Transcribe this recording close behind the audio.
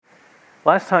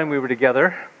Last time we were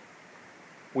together,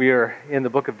 we are in the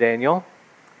book of Daniel.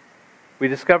 We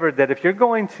discovered that if you're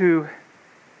going to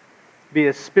be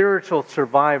a spiritual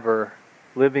survivor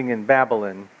living in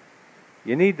Babylon,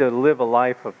 you need to live a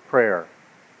life of prayer.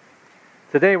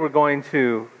 Today we're going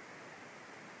to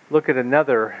look at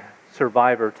another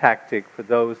survivor tactic for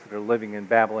those that are living in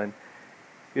Babylon.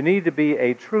 You need to be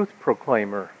a truth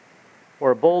proclaimer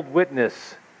or a bold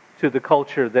witness to the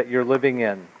culture that you're living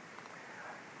in.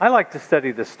 I like to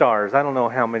study the stars. I don't know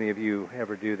how many of you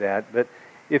ever do that, but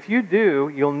if you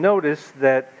do, you'll notice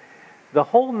that the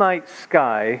whole night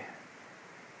sky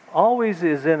always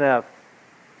is in a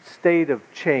state of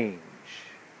change.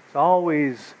 It's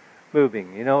always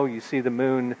moving. You know, you see the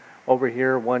moon over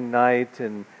here one night,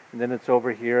 and then it's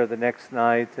over here the next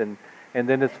night, and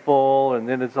then it's full, and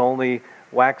then it's only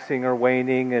waxing or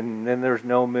waning, and then there's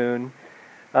no moon.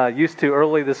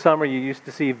 Early this summer, you used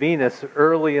to see Venus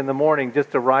early in the morning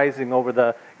just arising over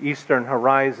the eastern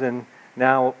horizon.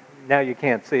 Now you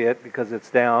can't see it because it's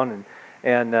down.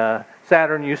 And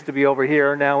Saturn used to be over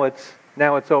here. Now it's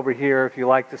over here if you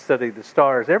like to study the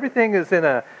stars. Everything is in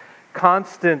a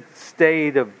constant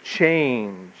state of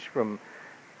change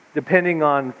depending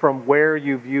on from where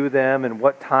you view them and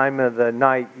what time of the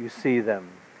night you see them.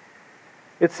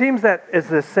 It seems that as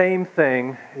the same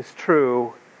thing is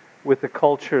true with the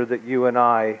culture that you and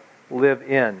I live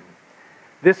in.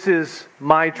 This is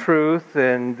my truth,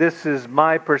 and this is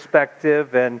my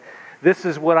perspective, and this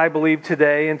is what I believe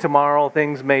today, and tomorrow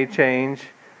things may change.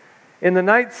 In the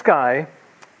night sky,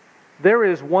 there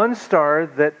is one star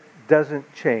that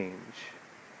doesn't change.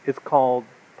 It's called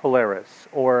Polaris,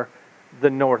 or the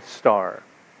North Star.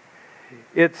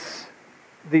 It's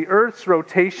the Earth's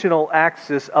rotational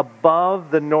axis above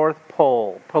the North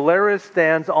Pole. Polaris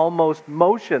stands almost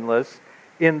motionless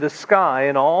in the sky,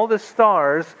 and all the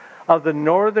stars of the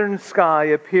northern sky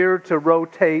appear to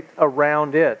rotate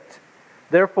around it.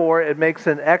 Therefore, it makes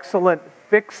an excellent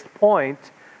fixed point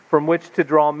from which to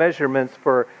draw measurements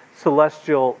for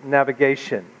celestial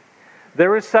navigation.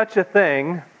 There is such a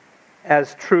thing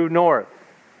as true north,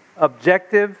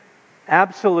 objective,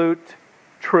 absolute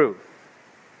truth.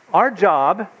 Our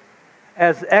job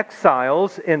as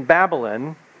exiles in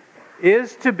Babylon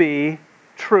is to be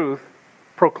truth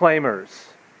proclaimers.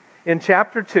 In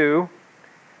chapter 2,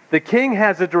 the king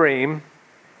has a dream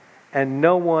and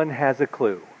no one has a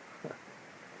clue.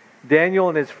 Daniel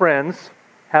and his friends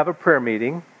have a prayer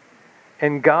meeting,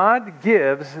 and God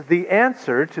gives the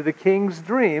answer to the king's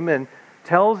dream and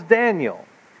tells Daniel.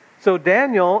 So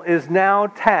Daniel is now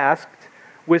tasked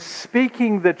with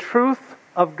speaking the truth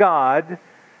of God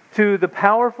to the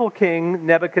powerful king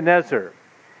Nebuchadnezzar.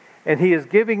 And he is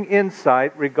giving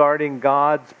insight regarding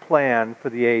God's plan for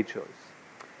the ages.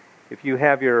 If you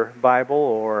have your Bible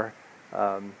or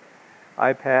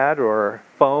iPad or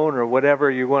phone or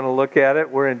whatever you want to look at it,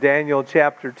 we're in Daniel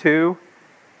chapter 2,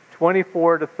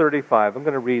 24 to 35. I'm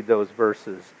going to read those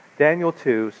verses. Daniel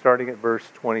 2, starting at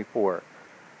verse 24.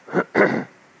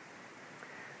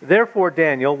 Therefore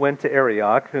Daniel went to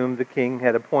Arioch, whom the king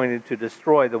had appointed to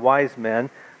destroy the wise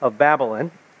men of Babylon.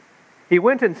 He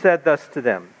went and said thus to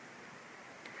them,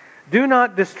 "Do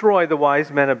not destroy the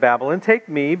wise men of Babylon. Take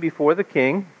me before the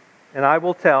king, and I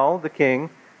will tell the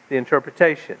king the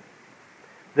interpretation."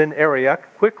 Then Arioch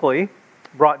quickly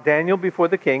brought Daniel before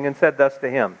the king and said thus to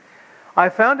him, "I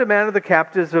found a man of the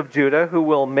captives of Judah who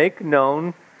will make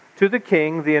known to the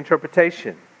king the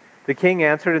interpretation." The king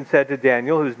answered and said to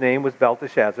Daniel, whose name was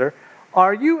Belteshazzar,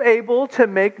 "Are you able to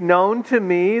make known to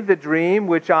me the dream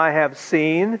which I have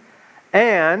seen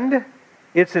and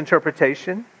its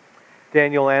interpretation?"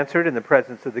 Daniel answered in the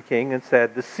presence of the king and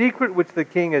said, "The secret which the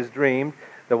king has dreamed,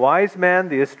 the wise men,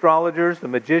 the astrologers, the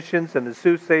magicians, and the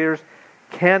soothsayers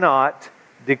cannot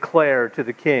declare to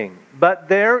the king. But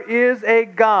there is a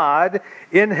God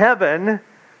in heaven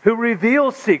who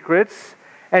reveals secrets,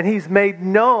 and he's made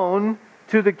known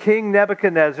to the king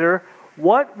Nebuchadnezzar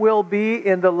what will be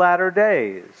in the latter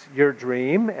days. Your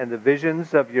dream and the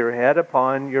visions of your head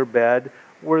upon your bed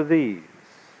were these.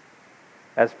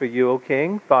 As for you, O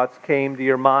king, thoughts came to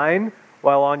your mind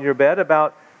while on your bed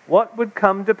about what would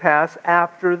come to pass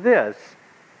after this.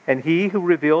 And he who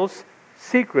reveals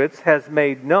secrets has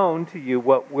made known to you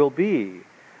what will be.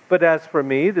 But as for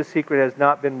me, the secret has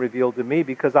not been revealed to me,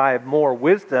 because I have more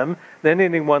wisdom than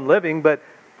anyone living, but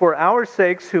for our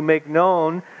sakes who make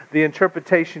known the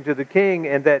interpretation to the king,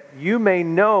 and that you may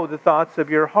know the thoughts of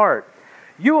your heart.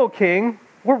 You, O king,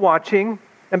 were watching,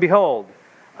 and behold,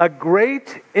 a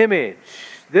great image,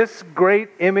 this great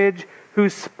image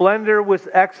whose splendor was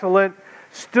excellent,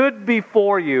 stood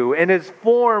before you, and his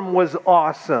form was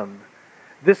awesome.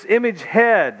 This image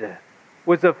head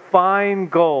was of fine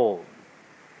gold,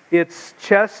 its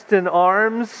chest and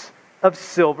arms of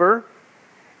silver,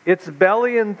 its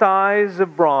belly and thighs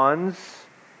of bronze,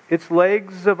 its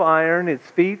legs of iron, its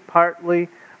feet partly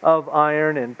of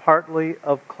iron and partly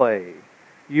of clay.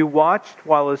 You watched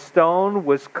while a stone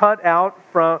was cut out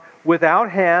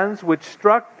without hands, which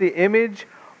struck the image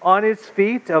on its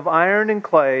feet of iron and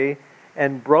clay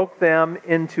and broke them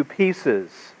into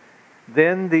pieces.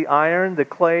 Then the iron, the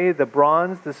clay, the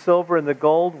bronze, the silver, and the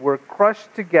gold were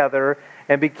crushed together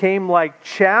and became like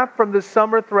chaff from the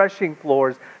summer threshing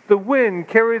floors. The wind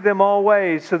carried them all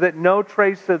away so that no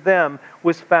trace of them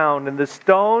was found. And the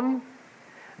stone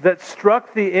that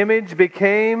struck the image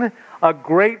became a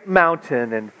great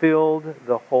mountain and filled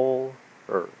the whole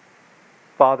earth.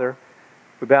 Father,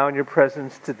 we bow in your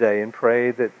presence today and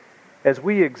pray that as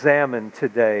we examine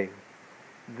today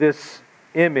this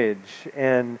image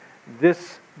and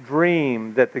this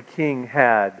dream that the king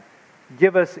had,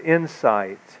 give us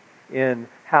insight in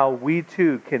how we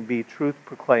too can be truth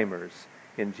proclaimers.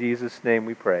 In Jesus' name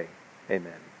we pray.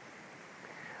 Amen.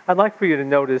 I'd like for you to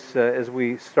notice as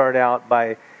we start out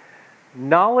by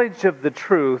knowledge of the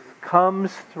truth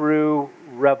comes through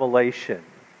revelation.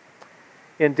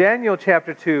 In Daniel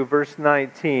chapter 2, verse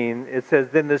 19, it says,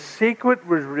 "Then the secret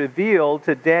was revealed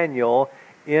to Daniel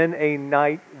in a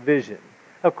night vision."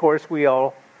 Of course, we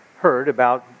all heard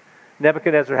about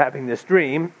Nebuchadnezzar having this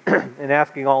dream and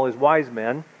asking all his wise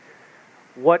men,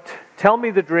 tell me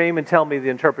the dream and tell me the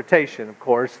interpretation. Of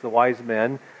course, the wise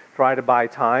men try to buy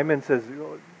time and says,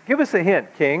 give us a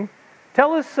hint, king.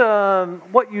 Tell us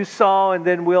what you saw, and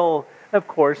then we'll... Of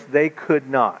course, they could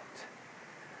not.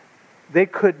 They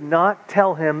could not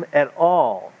tell him at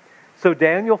all. So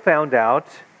Daniel found out,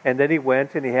 and then he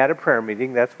went and he had a prayer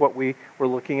meeting. That's what we were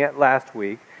looking at last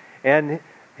week. And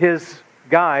his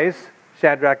guys,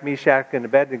 Shadrach, Meshach, and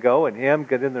Abednego, and him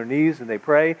get on their knees and they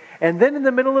pray. And then in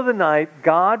the middle of the night,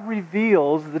 God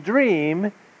reveals the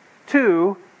dream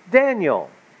to Daniel.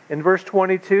 In verse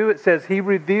 22, it says, He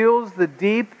reveals the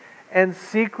deep and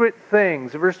secret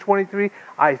things. Verse 23,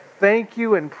 I thank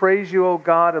you and praise you, O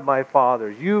God of my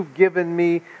fathers. You've given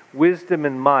me wisdom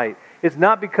and might. It's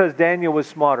not because Daniel was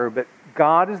smarter, but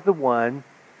God is the one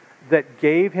that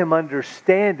gave him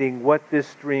understanding what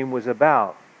this dream was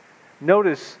about.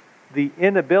 Notice the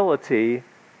inability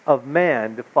of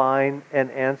man to find an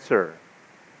answer.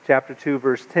 Chapter 2,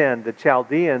 verse 10, the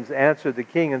Chaldeans answered the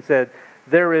king and said,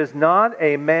 There is not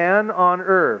a man on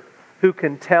earth who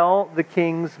can tell the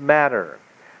king's matter.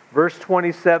 Verse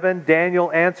 27,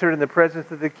 Daniel answered in the presence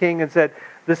of the king and said,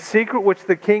 The secret which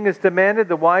the king has demanded,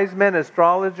 the wise men,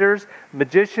 astrologers,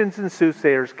 magicians, and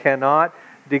soothsayers cannot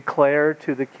declare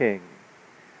to the king.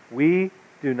 We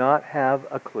do not have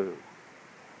a clue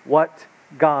what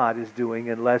God is doing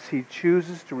unless He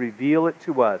chooses to reveal it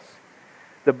to us.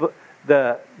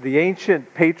 The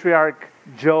ancient patriarch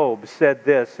Job said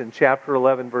this in chapter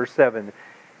 11, verse 7.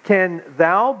 Can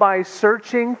thou by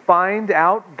searching find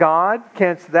out God?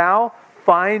 Canst thou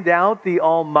find out the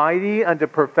Almighty unto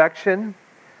perfection?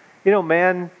 You know,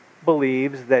 man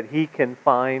believes that he can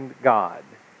find God.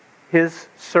 His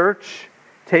search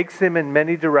takes him in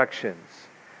many directions.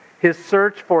 His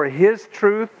search for His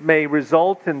truth may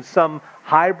result in some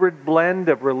hybrid blend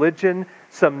of religion,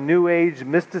 some New Age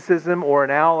mysticism, or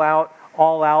an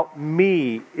all-out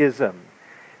me-ism.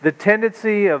 The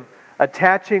tendency of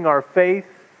attaching our faith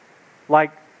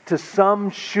like to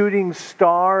some shooting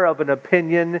star of an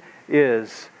opinion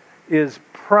is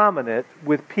prominent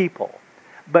with people.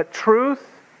 But truth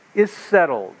is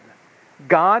settled.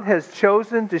 God has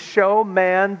chosen to show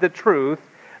man the truth.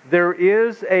 There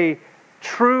is a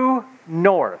true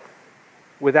north.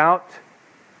 Without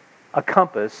a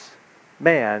compass,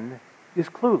 man is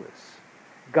clueless.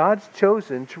 God's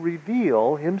chosen to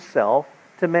reveal Himself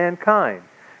to mankind.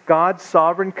 God's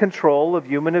sovereign control of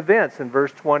human events. In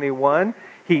verse 21,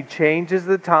 He changes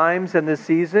the times and the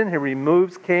season. He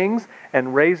removes kings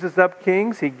and raises up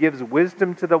kings. He gives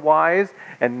wisdom to the wise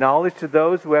and knowledge to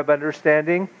those who have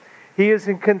understanding. He is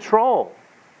in control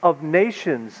of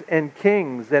nations and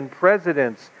kings and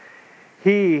presidents.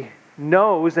 He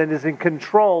knows and is in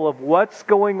control of what's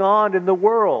going on in the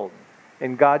world.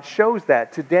 And God shows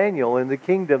that to Daniel in the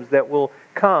kingdoms that will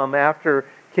come after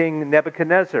King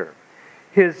Nebuchadnezzar.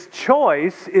 His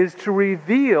choice is to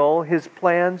reveal His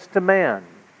plans to man.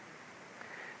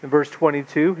 In verse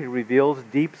 22, He reveals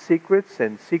deep secrets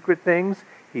and secret things.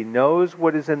 He knows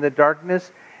what is in the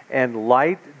darkness, and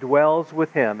light dwells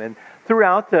with Him. And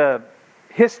throughout the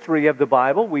history of the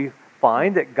Bible, we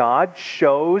find that God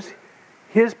shows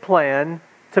His plan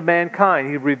to mankind.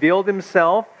 He revealed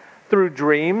Himself through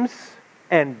dreams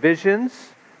and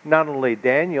visions, not only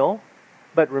Daniel,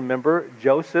 But remember,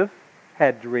 Joseph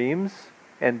had dreams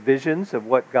and visions of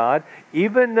what God,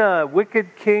 even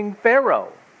wicked King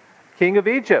Pharaoh, king of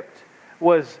Egypt,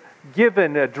 was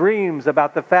given dreams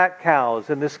about the fat cows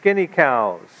and the skinny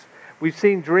cows. We've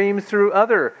seen dreams through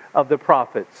other of the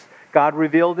prophets. God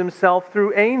revealed himself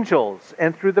through angels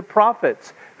and through the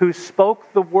prophets who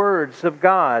spoke the words of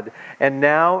God. And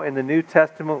now in the New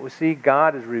Testament we see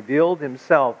God has revealed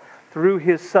himself through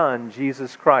his Son,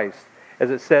 Jesus Christ,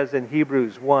 as it says in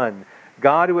Hebrews 1.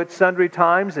 God, who at sundry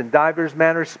times and divers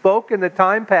manners spoke in the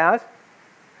time past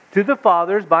to the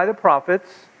fathers by the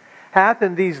prophets, hath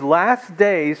in these last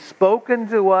days spoken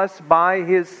to us by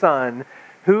his Son,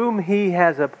 whom he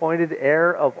has appointed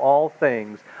heir of all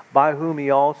things, by whom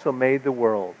he also made the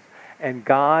world. And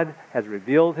God has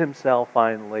revealed himself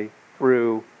finally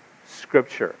through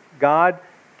Scripture. God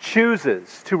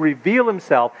chooses to reveal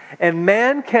himself, and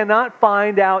man cannot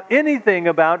find out anything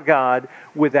about God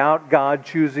without God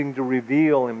choosing to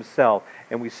reveal himself.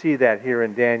 And we see that here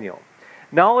in Daniel.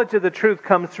 Knowledge of the truth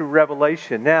comes through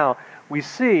revelation. Now, we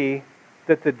see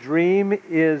that the dream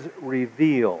is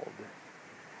revealed.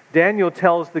 Daniel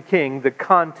tells the king the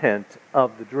content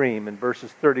of the dream in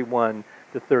verses 31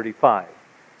 to 35.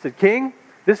 He said, "King,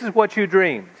 this is what you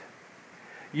dreamed.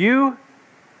 You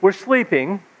were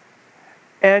sleeping,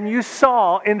 and you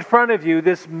saw in front of you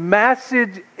this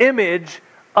massive image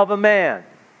of a man.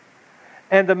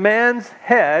 And the man's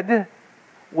head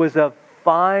was of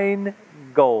fine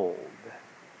gold.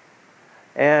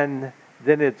 And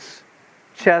then its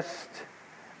chest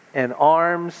and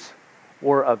arms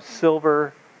were of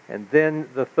silver. And then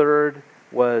the third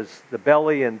was the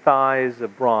belly and thighs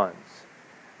of bronze."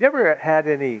 You ever had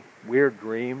any weird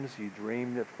dreams? You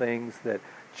dreamed of things that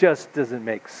just doesn't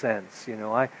make sense.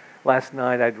 Last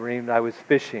night I dreamed I was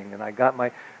fishing, and I got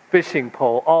my fishing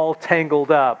pole all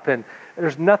tangled up. And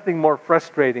there's nothing more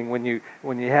frustrating when you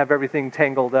have everything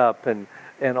tangled up and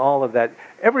all of that.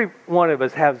 Every one of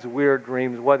us has weird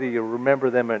dreams, whether you remember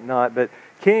them or not. But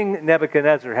King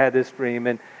Nebuchadnezzar had this dream,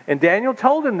 and Daniel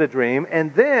told him the dream,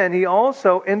 and then he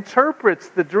also interprets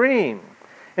the dream.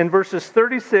 In verses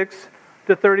 36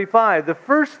 to 35, the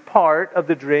first part of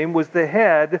the dream was the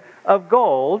head of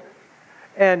gold,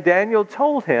 and Daniel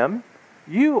told him,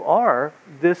 "You are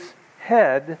this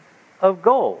head of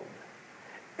gold."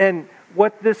 And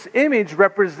what this image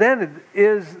represented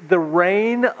is the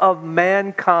reign of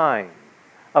mankind.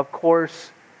 Of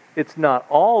course, it's not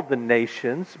all the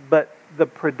nations, but the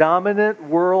predominant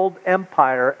world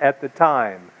empire at the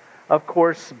time. Of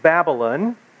course,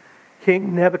 Babylon,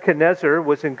 King Nebuchadnezzar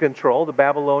was in control. The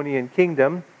Babylonian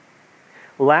kingdom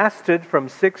lasted from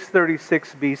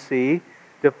 636 BC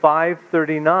to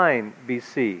 539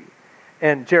 BC.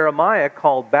 And Jeremiah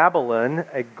called Babylon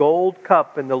a gold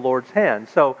cup in the Lord's hand.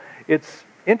 So it's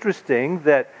interesting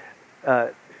that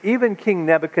even King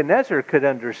Nebuchadnezzar could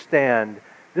understand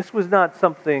this was not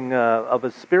something of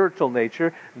a spiritual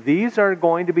nature. These are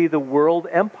going to be the world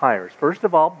empires. First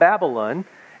of all, Babylon.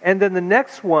 And then the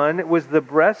next one was the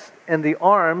breast and the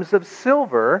arms of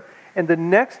silver. And the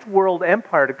next world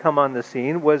empire to come on the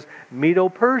scene was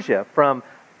Medo-Persia from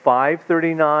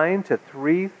 539 to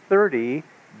 330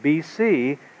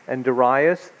 BC, and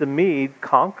Darius the Mede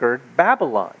conquered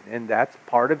Babylon, and that's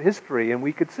part of history, and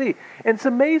we could see. And it's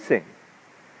amazing.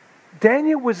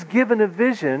 Daniel was given a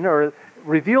vision, or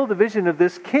revealed a vision of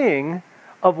this king,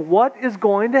 of what is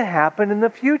going to happen in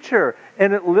the future,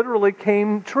 and it literally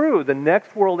came true. The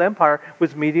next world empire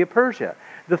was Medo-Persia.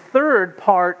 The third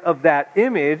part of that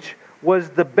image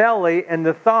was the belly and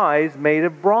the thighs made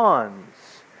of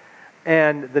bronze.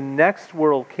 And the next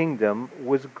world kingdom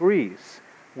was Greece,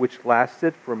 which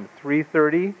lasted from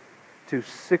 330 to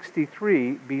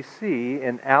 63 BC,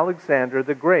 and Alexander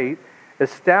the Great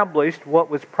established what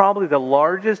was probably the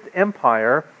largest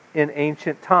empire in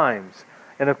ancient times.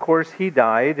 And of course, he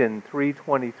died in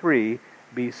 323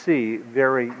 BC,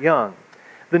 very young.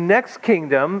 The next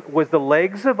kingdom was the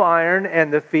legs of iron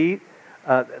and the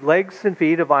legs and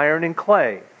feet of iron and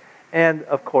clay. And,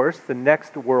 of course, the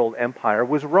next world empire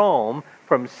was Rome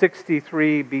from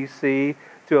 63 BC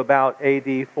to about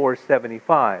AD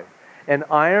 475. And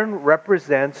iron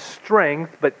represents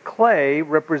strength, but clay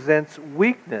represents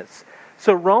weakness.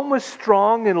 So Rome was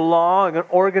strong in law and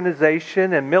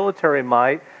organization and military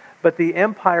might, but the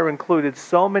empire included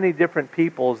so many different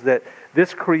peoples that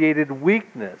this created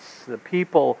weakness. The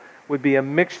people would be a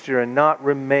mixture and not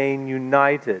remain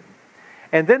united.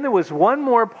 And then there was one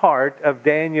more part of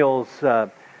Daniel's, or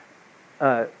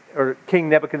King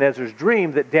Nebuchadnezzar's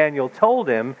dream that Daniel told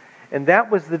him, and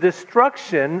that was the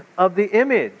destruction of the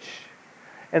image.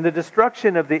 And the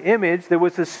destruction of the image, there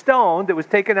was a stone that was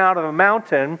taken out of a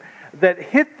mountain that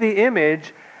hit the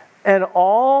image, and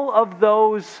all of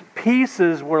those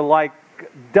pieces were like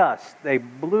dust. They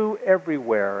blew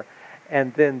everywhere.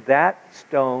 And then that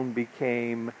stone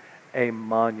became a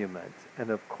monument. And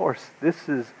of course, this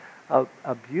is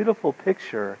a beautiful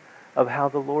picture of how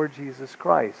the Lord Jesus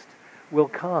Christ will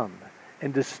come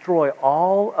and destroy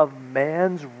all of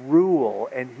man's rule,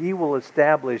 and he will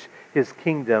establish his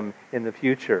kingdom in the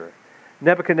future.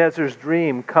 Nebuchadnezzar's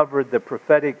dream covered the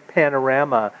prophetic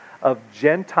panorama of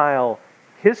Gentile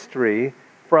history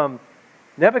from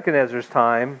Nebuchadnezzar's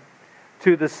time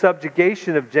to the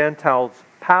subjugation of Gentiles'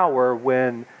 power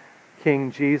when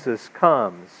King Jesus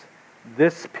comes.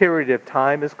 This period of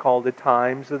time is called the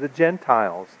times of the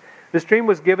Gentiles. This dream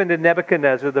was given to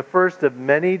Nebuchadnezzar, the first of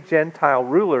many Gentile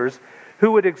rulers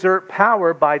who would exert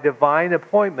power by divine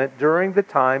appointment during the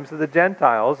times of the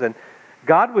Gentiles. And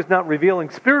God was not revealing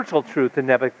spiritual truth to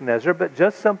Nebuchadnezzar, but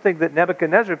just something that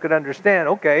Nebuchadnezzar could understand.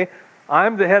 Okay,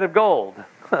 I'm the head of gold.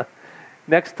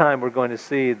 Next time we're going to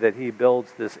see that he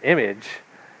builds this image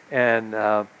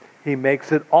and he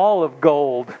makes it all of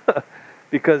gold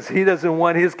because he doesn't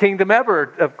want his kingdom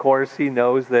ever. Of course, he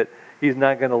knows that he's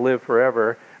not going to live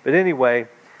forever. But anyway,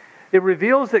 it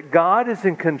reveals that God is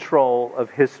in control of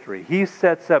history. He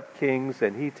sets up kings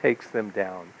and he takes them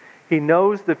down. He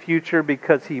knows the future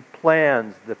because he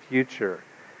plans the future.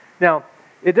 Now,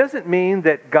 it doesn't mean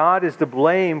that God is to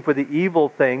blame for the evil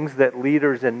things that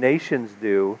leaders and nations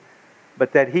do,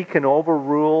 but that he can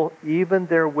overrule even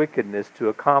their wickedness to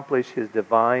accomplish his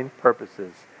divine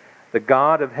purposes. The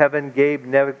God of heaven gave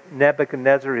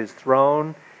Nebuchadnezzar his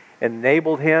throne,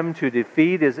 enabled him to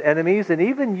defeat his enemies, and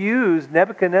even used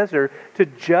Nebuchadnezzar to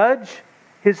judge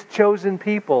his chosen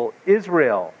people,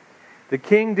 Israel. The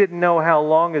king didn't know how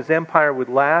long his empire would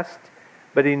last,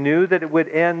 but he knew that it would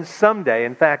end someday.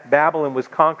 In fact, Babylon was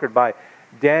conquered by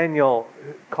Daniel,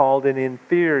 called an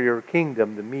inferior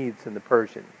kingdom, the Medes and the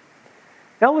Persians.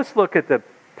 Now let's look at the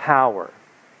power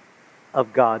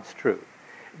of God's truth.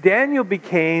 Daniel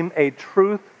became a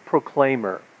truth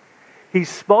proclaimer. He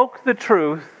spoke the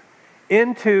truth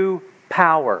into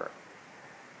power.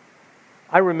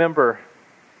 I remember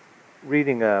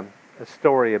reading a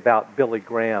story about Billy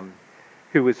Graham,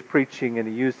 who was preaching, and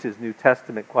he used his New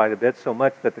Testament quite a bit, so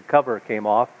much that the cover came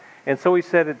off. And so he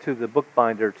sent it to the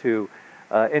bookbinder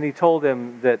and he told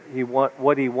him that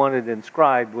what he wanted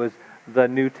inscribed was the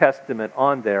New Testament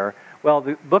on there. Well,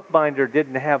 the bookbinder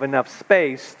didn't have enough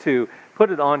space to put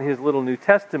it on his little New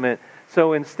Testament,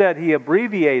 so instead he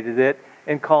abbreviated it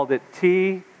and called it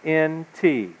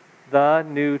TNT, the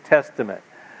New Testament.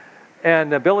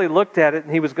 And Billy looked at it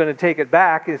and he was going to take it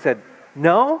back, and he said,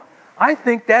 "No, I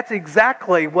think that's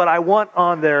exactly what I want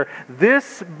on there.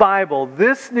 This Bible,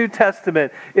 this New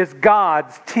Testament is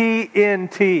God's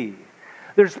TNT.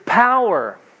 There's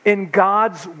power in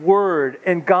God's Word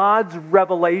and God's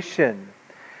revelation.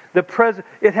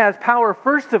 It has power,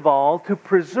 first of all, to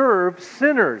preserve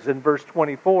sinners in verse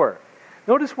 24.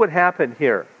 Notice what happened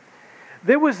here.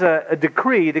 There was a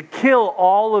decree to kill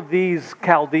all of these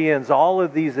Chaldeans, all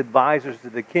of these advisors to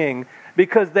the king,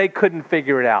 because they couldn't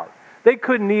figure it out. They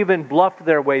couldn't even bluff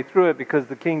their way through it because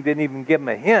the king didn't even give them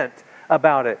a hint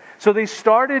about it. So they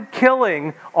started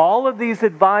killing all of these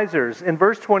advisors. In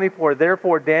verse 24,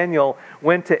 therefore Daniel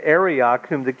went to Arioch,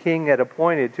 whom the king had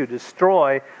appointed to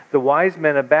destroy the wise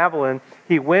men of Babylon.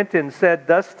 He went and said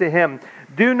thus to him,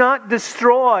 "Do not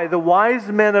destroy the wise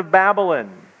men of Babylon.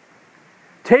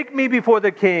 Take me before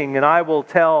the king, and I will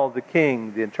tell the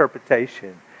king the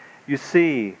interpretation." You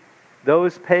see,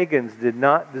 those pagans did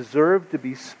not deserve to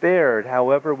be spared.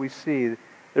 However, we see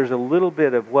there's a little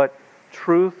bit of what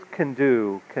truth can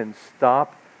do, can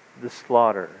stop the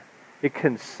slaughter. It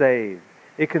can save.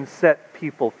 It can set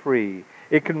people free.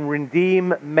 It can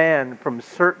redeem man from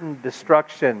certain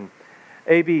destruction.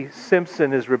 A.B.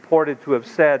 Simpson is reported to have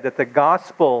said that the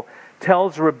gospel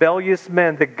tells rebellious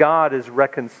men that God is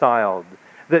reconciled,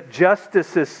 that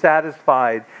justice is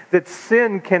satisfied, that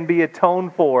sin can be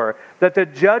atoned for, that the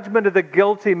judgment of the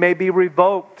guilty may be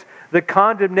revoked, the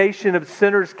condemnation of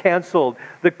sinners canceled,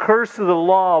 the curse of the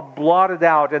law blotted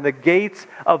out, and the gates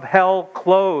of hell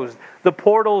closed, the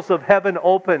portals of heaven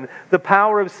opened, the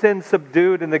power of sin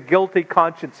subdued, and the guilty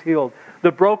conscience healed,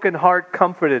 the broken heart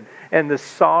comforted, and the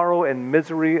sorrow and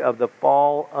misery of the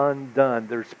fall undone.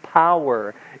 There's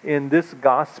power in this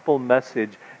gospel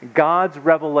message, God's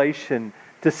revelation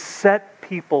to set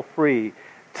people free,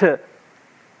 to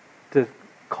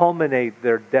culminate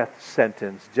their death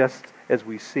sentence, just as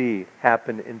we see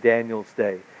happen in Daniel's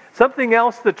day. Something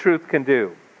else the truth can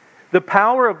do. The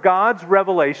power of God's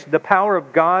revelation, the power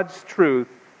of God's truth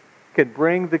can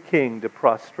bring the king to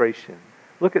prostration.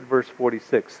 Look at verse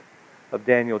 46. of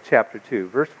Daniel chapter 2,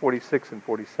 verse 46 and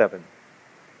 47.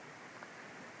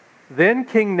 Then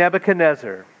King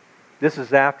Nebuchadnezzar, this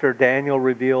is after Daniel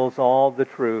reveals all the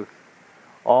truth,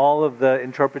 all of the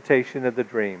interpretation of the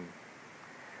dream.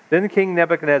 Then King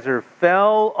Nebuchadnezzar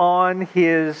fell on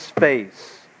his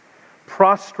face,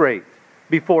 prostrate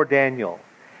before Daniel,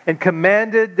 and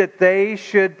commanded that they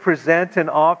should present an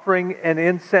offering and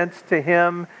incense to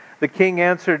him. The king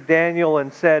answered Daniel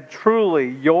and said, "Truly,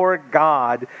 your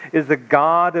God is the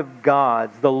God of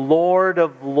gods, the Lord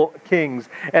of kings,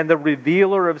 and the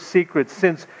revealer of secrets,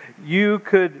 since you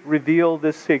could reveal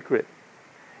this secret."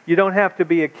 You don't have to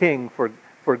be a king for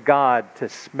God to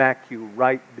smack you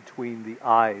right between the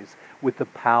eyes with the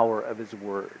power of His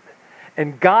Word.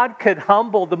 And God could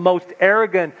humble the most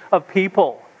arrogant of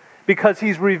people because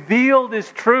He's revealed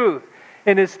His truth.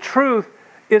 And His truth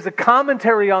is a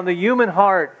commentary on the human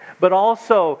heart, but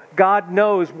also God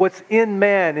knows what's in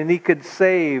man, and He could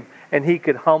save and He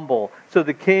could humble. So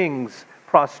the king's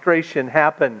prostration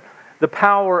happened. The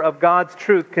power of God's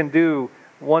truth can do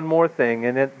one more thing,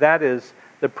 and that is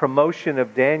the promotion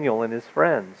of Daniel and his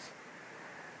friends.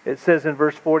 It says in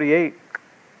verse 48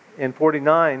 and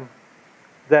 49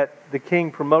 that the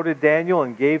king promoted Daniel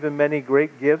and gave him many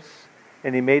great gifts,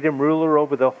 and he made him ruler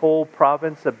over the whole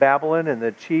province of Babylon and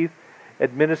the chief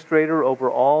administrator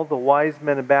over all the wise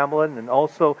men of Babylon. And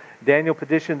also Daniel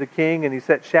petitioned the king, and he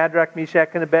set Shadrach, Meshach,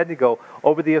 and Abednego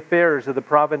over the affairs of the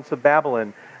province of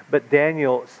Babylon. But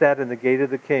Daniel sat in the gate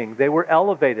of the king. They were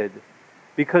elevated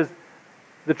because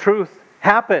the truth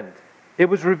happened. It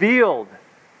was revealed.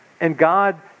 And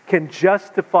God can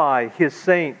justify His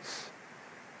saints.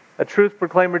 A truth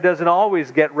proclaimer doesn't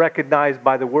always get recognized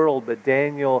by the world,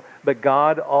 but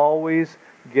God always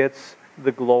gets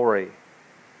the glory.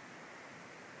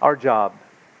 Our job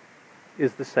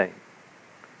is the same.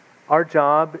 Our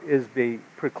job is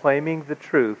proclaiming the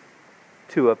truth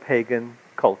to a pagan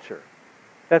culture.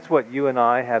 That's what you and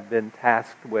I have been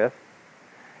tasked with.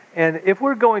 And if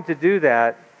we're going to do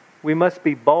that, we must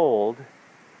be bold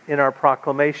in our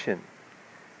proclamation.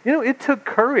 You know, it took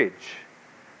courage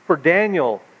for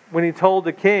Daniel when he told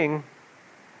the king,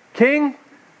 "King,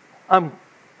 I'm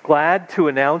glad to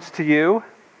announce to you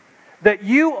that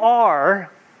you are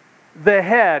the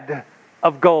head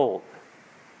of gold.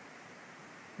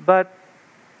 But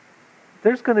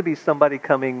there's going to be somebody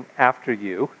coming after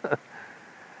you."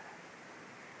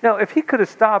 Now, if he could have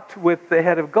stopped with the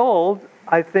head of gold,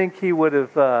 I think he would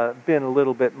have been a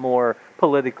little bit more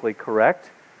politically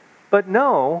correct. But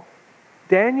no,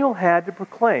 Daniel had to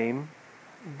proclaim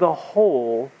the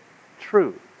whole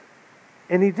truth.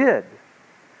 And he did.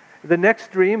 The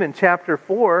next dream in chapter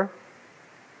 4,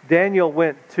 Daniel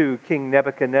went to King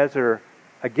Nebuchadnezzar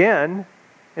again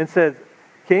and said,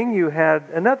 "King, you had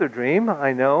another dream,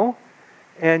 I know.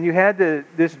 And you had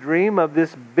this dream of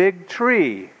this big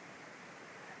tree.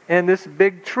 And this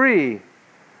big tree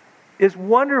is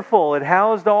wonderful. It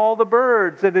housed all the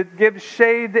birds and it gives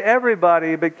shade to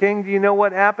everybody. But king, do you know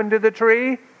what happened to the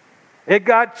tree? It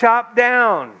got chopped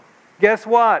down. Guess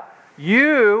what?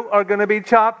 You are going to be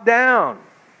chopped down.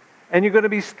 And you're going to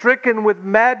be stricken with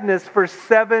madness for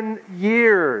 7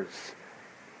 years."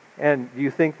 And do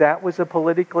you think that was a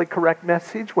politically correct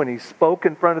message when he spoke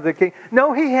in front of the king?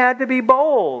 No, he had to be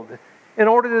bold in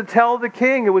order to tell the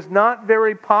king. It was not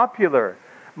very popular.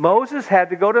 Moses had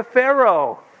to go to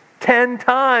Pharaoh 10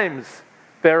 times.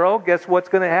 "Pharaoh, guess what's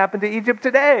going to happen to Egypt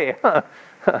today?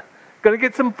 Going to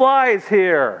get some flies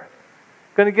here.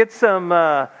 Going to get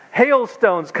some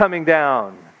hailstones coming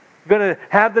down. Going to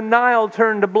have the Nile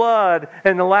turn to blood.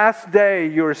 And the last day,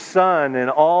 your son and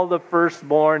all the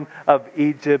firstborn of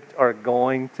Egypt are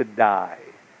going to die."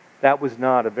 That was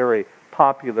not a very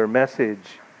popular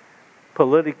message.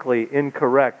 Politically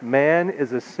incorrect. Man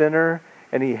is a sinner,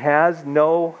 and he has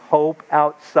no hope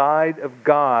outside of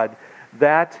God.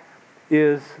 That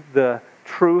is the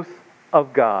truth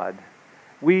of God.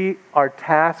 We are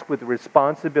tasked with the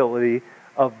responsibility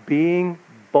of being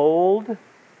bold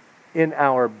in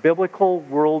our biblical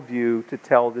worldview to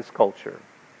tell this culture.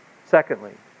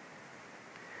 Secondly,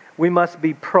 we must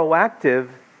be proactive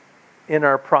in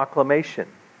our proclamation.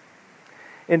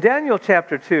 In Daniel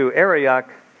chapter 2, Arioch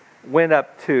went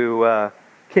up to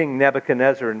King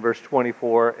Nebuchadnezzar in verse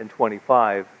 24 and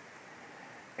 25.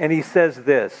 And he says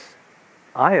this,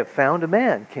 "I have found a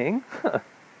man, king."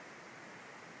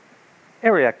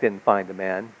 Arioch didn't find a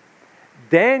man.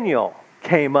 Daniel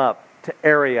came up to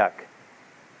Arioch.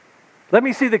 "Let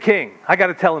me see the king. I got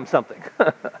to tell him something."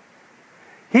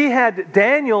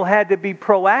 Daniel had to be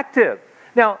proactive.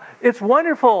 Now, it's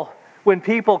wonderful when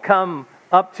people come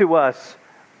up to us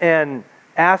and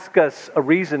ask us a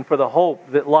reason for the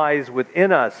hope that lies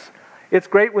within us. it's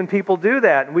great when people do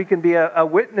that, and we can be a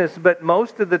witness, but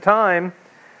most of the time,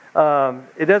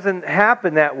 it doesn't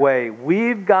happen that way.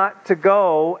 We've got to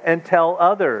go and tell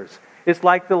others. It's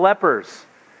like the lepers.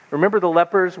 Remember the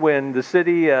lepers when the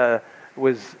city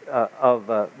was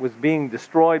being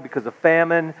destroyed because of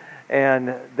famine,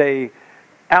 and they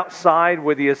outside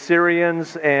were the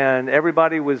Assyrians, and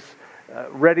everybody was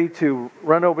ready to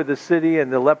run over the city,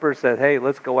 and the lepers said, "Hey,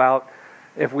 let's go out.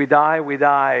 If we die, we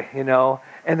die,"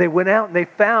 And they went out and they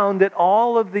found that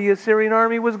all of the Assyrian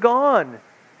army was gone.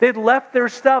 They'd left their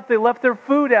stuff. They left their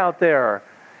food out there.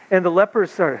 And the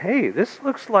lepers started, "Hey, this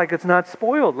looks like it's not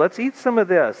spoiled. Let's eat some of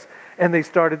this." And they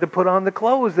started to put on the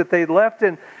clothes that they'd left.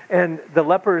 And the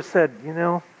lepers said,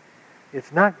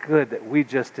 "It's not good that we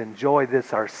just enjoy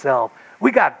this ourselves.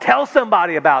 We got to tell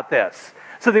somebody about this."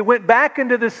 So they went back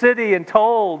into the city and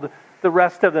told the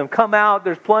rest of them, "Come out,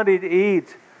 there's plenty to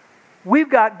eat." We've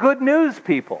got good news,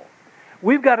 people.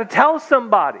 We've got to tell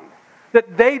somebody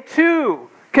that they too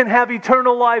can have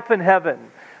eternal life in heaven,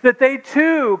 that they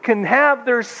too can have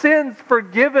their sins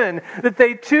forgiven, that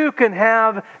they too can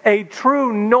have a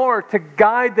true north to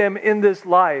guide them in this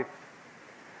life.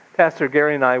 Pastor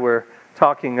Gary and I were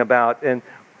talking about, and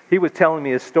he was telling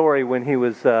me a story when he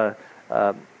was a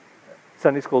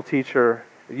Sunday school teacher,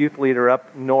 a youth leader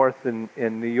up north in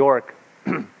New York,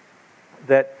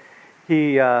 that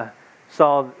he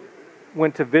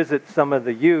went to visit some of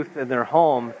the youth in their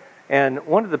home, and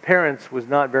one of the parents was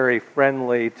not very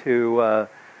friendly to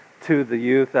the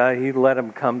youth. He let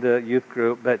them come to youth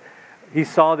group, but he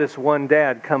saw this one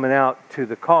dad coming out to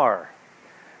the car,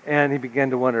 and he began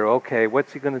to wonder, okay,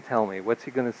 what's he going to tell me? What's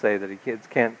he going to say that kids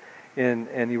can't?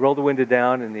 And he rolled the window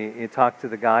down, and he talked to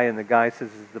the guy, and the guy says,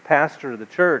 "Is the pastor of the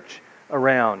church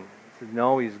around?" He said,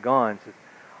 "No, he's gone." He says,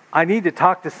 "I need to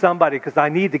talk to somebody because I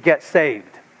need to get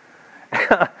saved."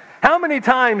 How many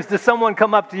times does someone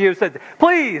come up to you and say,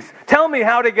 "Please, tell me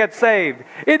how to get saved"?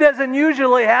 It doesn't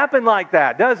usually happen like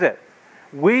that, does it?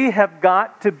 We have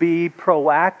got to be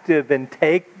proactive and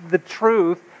take the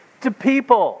truth to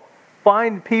people.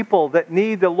 Find people that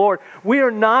need the Lord. We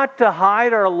are not to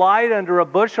hide our light under a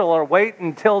bushel or wait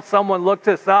until someone looks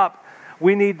us up.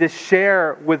 We need to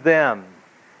share with them.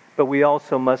 But we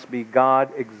also must be God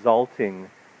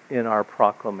exalting in our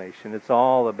proclamation. It's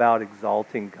all about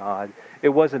exalting God. It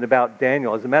wasn't about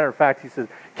Daniel. As a matter of fact, he says,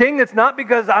 "King, it's not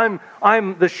because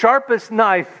I'm the sharpest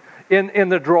knife in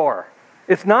the drawer.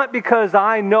 It's not because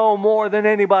I know more than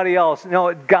anybody else.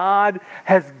 No, God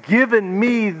has given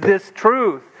me this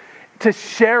truth to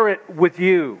share it with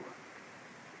you."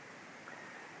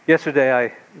 Yesterday,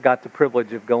 I got the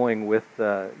privilege of going with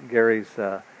Gary's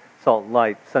Salt and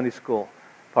Light Sunday school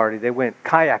party. They went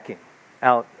kayaking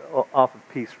out off of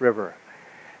Peace River.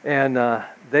 And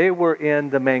they were in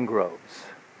the mangroves.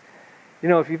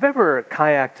 If you've ever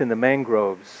kayaked in the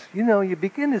mangroves, you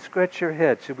begin to scratch your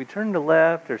head. Should we turn to the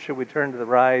left or should we turn to the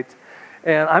right?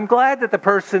 And I'm glad that the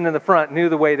person in the front knew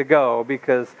the way to go,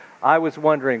 because I was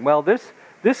wondering, well, this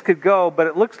could go, but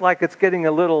it looks like it's getting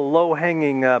a little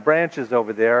low-hanging branches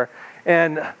over there.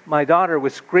 And my daughter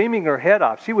was screaming her head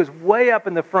off. She was way up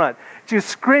in the front. She was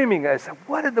screaming. I said,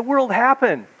 "What in the world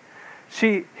happened?"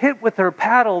 She hit with her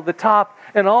paddle the top,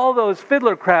 and all those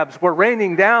fiddler crabs were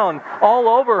raining down all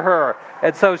over her.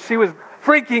 And so she was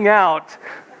freaking out.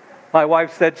 My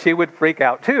wife said she would freak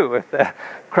out too if the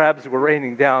crabs were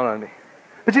raining down on me.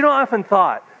 But I often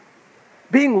thought,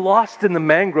 being lost in the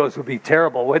mangroves would be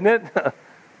terrible, wouldn't it?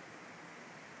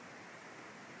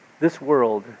 This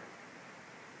world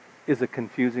is a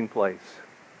confusing place.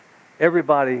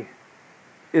 Everybody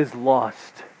is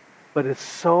lost, but it's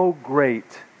so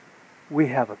great. We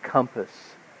have a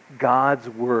compass, God's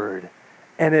Word,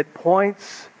 and it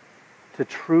points to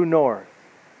true north,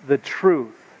 the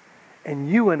truth. And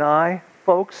you and I,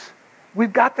 folks,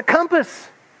 we've got the compass.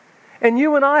 And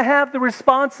you and I have the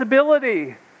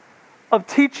responsibility of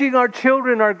teaching our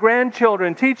children, our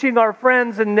grandchildren, teaching our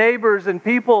friends and neighbors and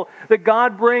people that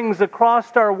God brings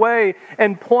across our way,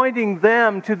 and pointing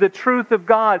them to the truth of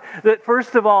God. That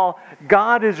first of all,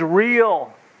 God is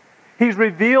real. He's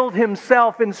revealed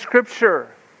Himself in Scripture.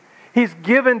 He's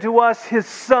given to us His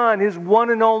Son, His one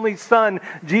and only Son,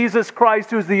 Jesus Christ,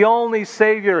 who's the only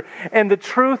Savior. And the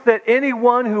truth that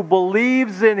anyone who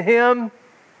believes in Him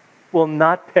will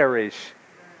not perish,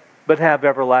 but have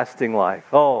everlasting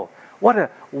life. Oh, what a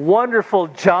wonderful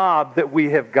job that we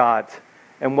have got.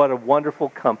 And what a wonderful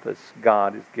compass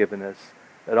God has given us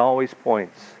that always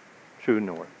points true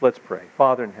north. Let's pray.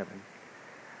 Father in heaven,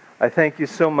 I thank You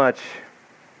so much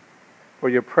for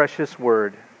Your precious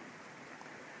word.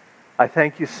 I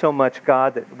thank You so much,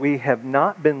 God, that we have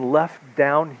not been left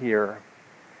down here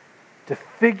to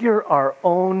figure our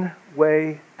own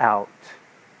way out.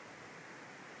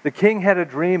 The king had a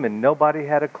dream and nobody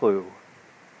had a clue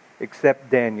except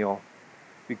Daniel,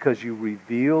 because you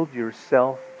revealed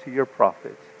yourself to your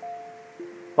prophet.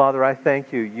 Father, I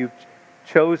thank you. You've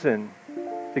chosen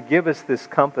to give us this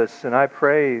compass, and I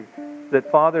pray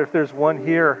that, Father, if there's one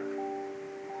here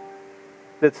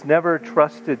that's never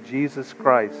trusted Jesus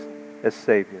Christ as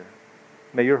Savior,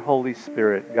 may your Holy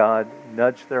Spirit, God,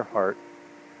 nudge their heart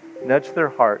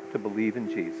to believe in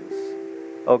Jesus.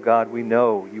 Oh God, we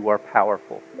know you are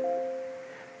powerful.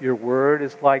 Your word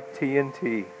is like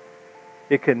TNT.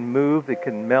 It can move, it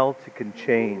can melt, it can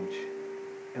change.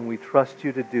 And we trust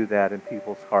you to do that in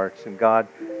people's hearts. And God,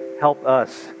 help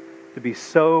us to be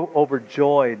so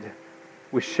overjoyed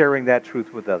with sharing that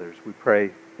truth with others. We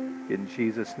pray in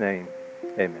Jesus' name.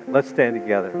 Amen. Let's stand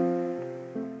together.